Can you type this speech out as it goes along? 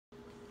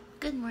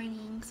Good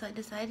morning. So I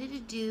decided to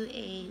do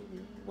a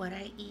what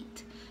I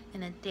eat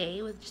in a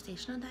day with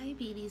gestational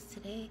diabetes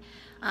today,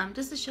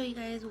 just to show you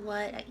guys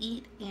what I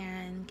eat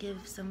and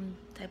give some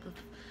type of,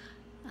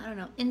 I don't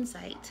know,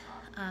 insight.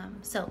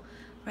 So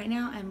right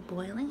now I'm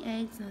boiling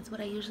eggs, and that's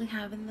what I usually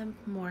have in the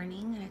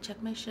morning. And I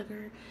checked my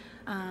sugar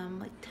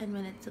like 10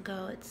 minutes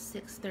ago. It's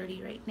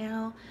 6:30 right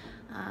now,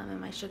 and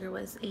my sugar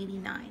was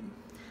 89.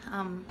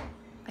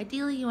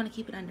 Ideally, you want to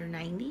keep it under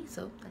 90,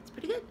 so that's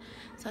pretty good.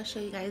 So I'll show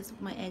you guys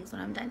my eggs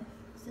when I'm done.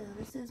 So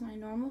this is my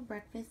normal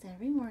breakfast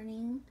every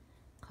morning.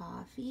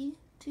 Coffee,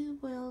 2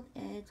 boiled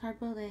eggs,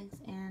 hard-boiled eggs,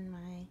 and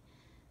my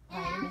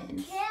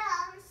vitamins.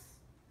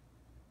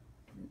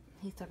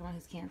 He's talking about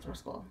his cans for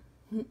school.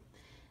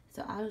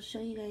 So I'll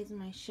show you guys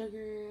my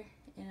sugar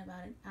in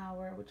about an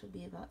hour, which will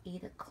be about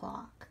 8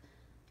 o'clock.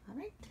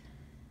 Alright.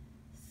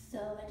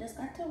 So I just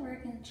got to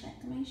work and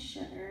checked my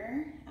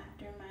sugar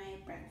after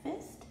my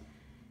breakfast.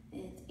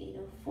 It's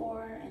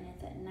 8:04 and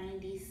it's at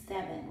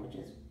 97, which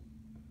is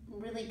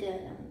really good.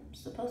 I'm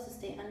supposed to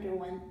stay under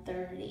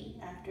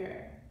 130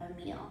 after a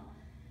meal.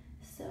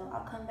 So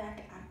I'll come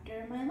back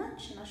after my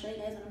lunch and I'll show you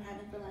guys what I'm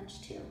having for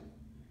lunch too.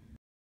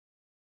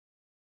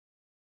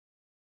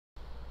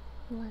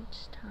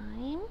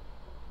 Lunchtime.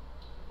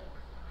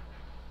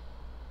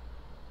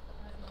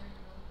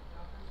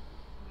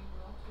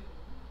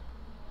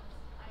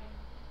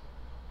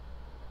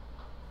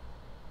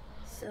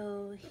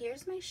 So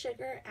here's my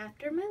sugar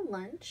after my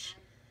lunch,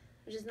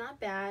 which is not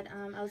bad.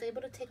 I was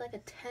able to take like a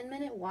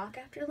 10-minute walk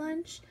after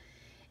lunch.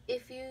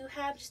 If you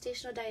have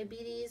gestational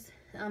diabetes,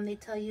 they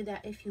tell you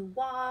that if you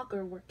walk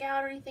or work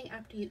out or anything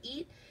after you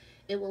eat,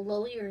 it will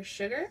lower your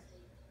sugar.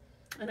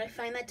 And I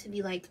find that to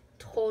be like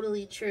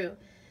totally true.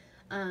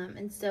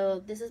 And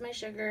so this is my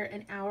sugar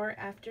an hour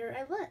after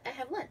I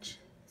have lunch.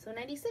 So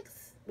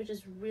 96, which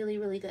is really,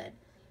 really good.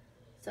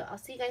 So I'll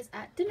see you guys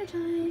at dinner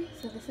time.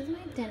 So this is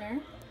my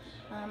dinner.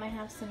 I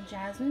have some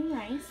jasmine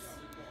rice.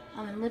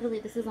 And literally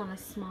this is on a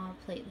small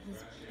plate.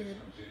 This is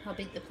how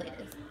big the plate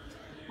is.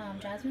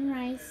 Jasmine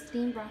rice,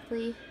 steamed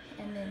broccoli,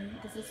 and then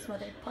this is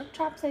smothered pork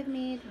chops I've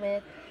made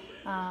with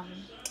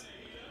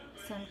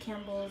some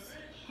Campbell's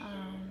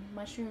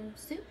mushroom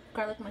soup,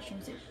 garlic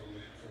mushroom soup.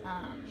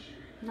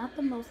 Not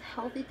the most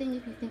healthy thing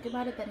if you think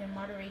about it, but in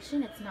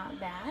moderation, it's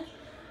not bad.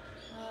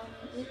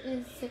 It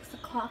is 6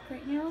 o'clock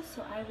right now,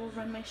 so I will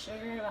run my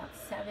sugar at about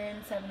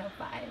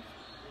 7:05.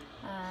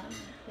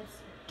 It's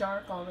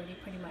dark already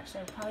pretty much, so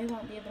I probably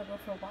won't be able to go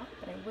for a walk,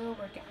 but I will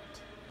work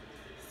out.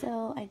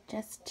 So I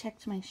just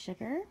checked my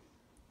sugar.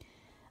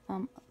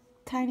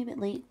 Tiny bit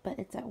late, but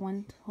it's at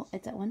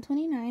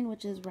 129,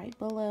 which is right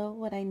below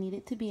what I need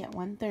it to be at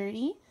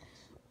 130.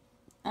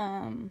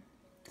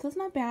 So it's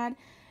not bad.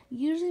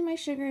 Usually my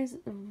sugar is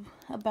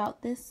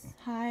about this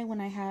high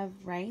when I have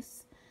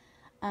rice.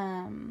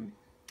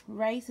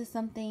 Rice is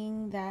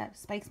something that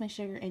spikes my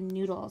sugar in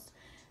noodles,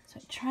 so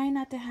I try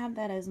not to have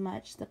that as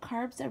much. The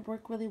carbs that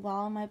work really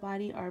well in my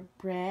body are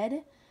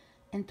bread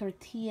and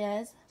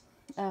tortillas.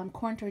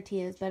 Corn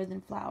tortillas better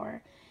than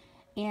flour,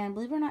 and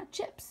believe it or not,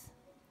 chips,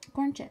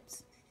 corn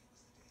chips,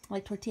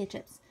 like tortilla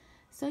chips.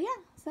 So yeah,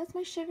 so that's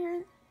my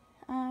sugar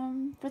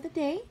for the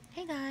day.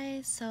 Hey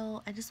guys,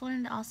 so I just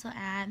wanted to also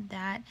add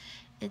that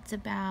it's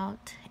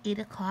about 8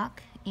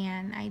 o'clock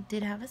and I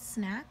did have a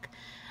snack.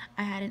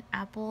 I had an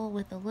apple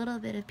with a little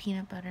bit of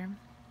peanut butter.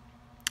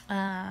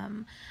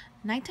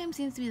 Nighttime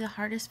seems to be the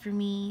hardest for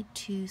me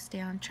to stay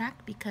on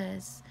track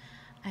because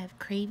I have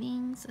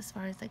cravings as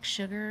far as like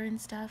sugar and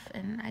stuff,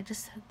 and I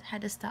just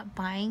had to stop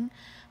buying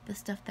the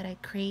stuff that I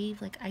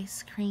crave, like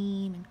ice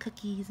cream and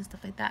cookies and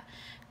stuff like that,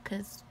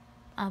 because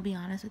I'll be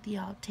honest with you,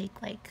 I'll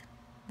take like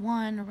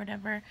one or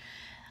whatever,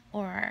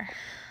 or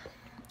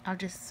I'll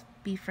just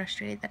be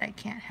frustrated that I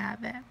can't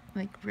have it,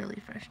 like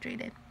really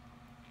frustrated.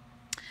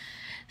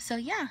 So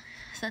yeah,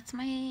 so that's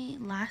my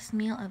last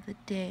meal of the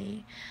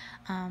day.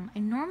 I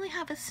normally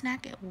have a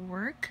snack at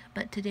work,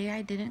 but today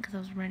I didn't because I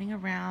was running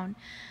around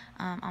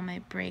on my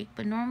break.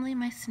 But normally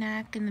my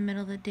snack in the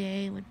middle of the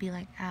day would be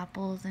like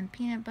apples and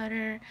peanut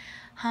butter,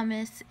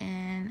 hummus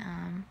and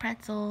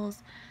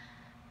pretzels.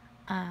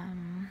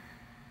 Hummus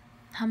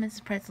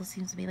and pretzels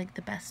seems to be like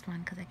the best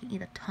one because I can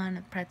eat a ton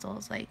of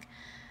pretzels. Like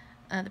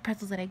the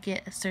pretzels that I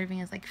get, a serving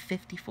is like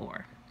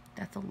 54.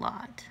 That's a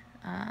lot.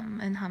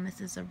 And hummus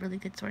is a really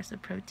good source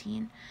of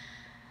protein.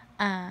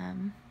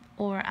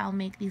 Or I'll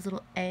make these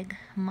little egg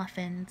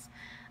muffins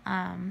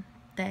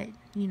that,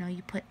 you know,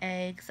 you put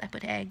eggs. I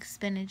put eggs,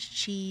 spinach,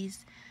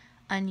 cheese,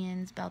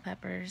 onions, bell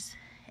peppers,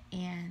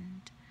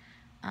 and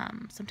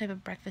some type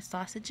of breakfast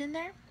sausage in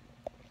there.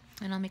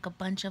 And I'll make a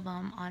bunch of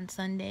them on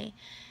Sunday,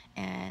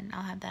 and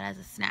I'll have that as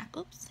a snack.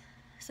 Oops.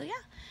 So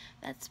yeah,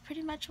 that's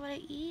pretty much what I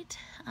eat.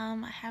 I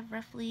have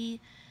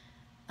roughly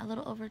a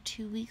little over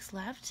 2 weeks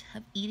left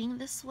of eating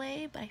this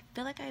way, but I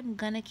feel like I'm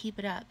gonna keep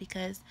it up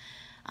because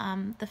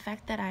the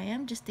fact that I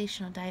am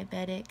gestational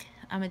diabetic,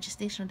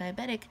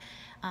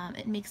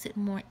 it makes it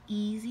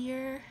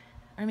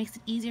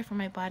easier for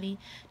my body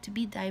to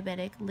be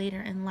diabetic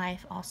later in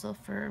life, also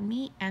for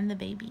me and the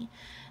baby,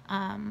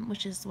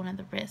 which is one of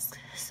the risks.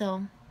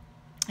 So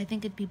I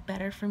think it'd be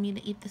better for me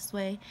to eat this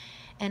way,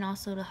 and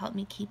also to help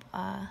me keep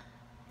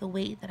the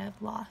weight that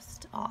I've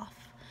lost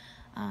off,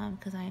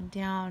 because I am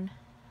down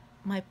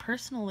my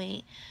personal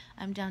weight.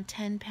 I'm down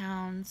 10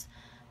 pounds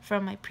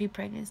from my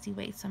pre-pregnancy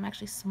weight, so I'm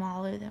actually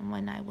smaller than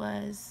when I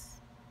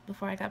was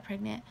before I got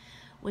pregnant,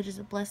 which is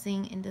a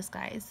blessing in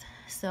disguise.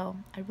 So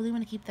I really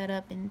want to keep that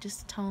up and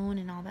just tone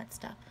and all that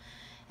stuff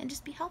and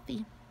just be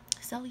healthy.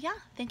 So yeah,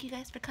 thank you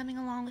guys for coming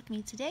along with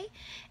me today,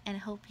 and I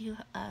hope you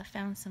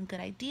found some good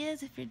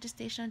ideas. If you're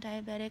gestational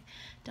diabetic,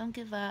 don't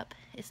give up.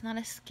 It's not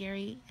as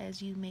scary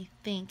as you may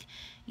think.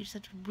 You just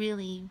have to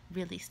really,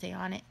 really stay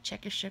on it.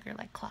 Check your sugar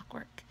like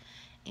clockwork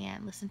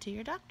and listen to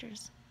your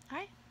doctors. All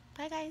right,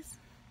 bye guys.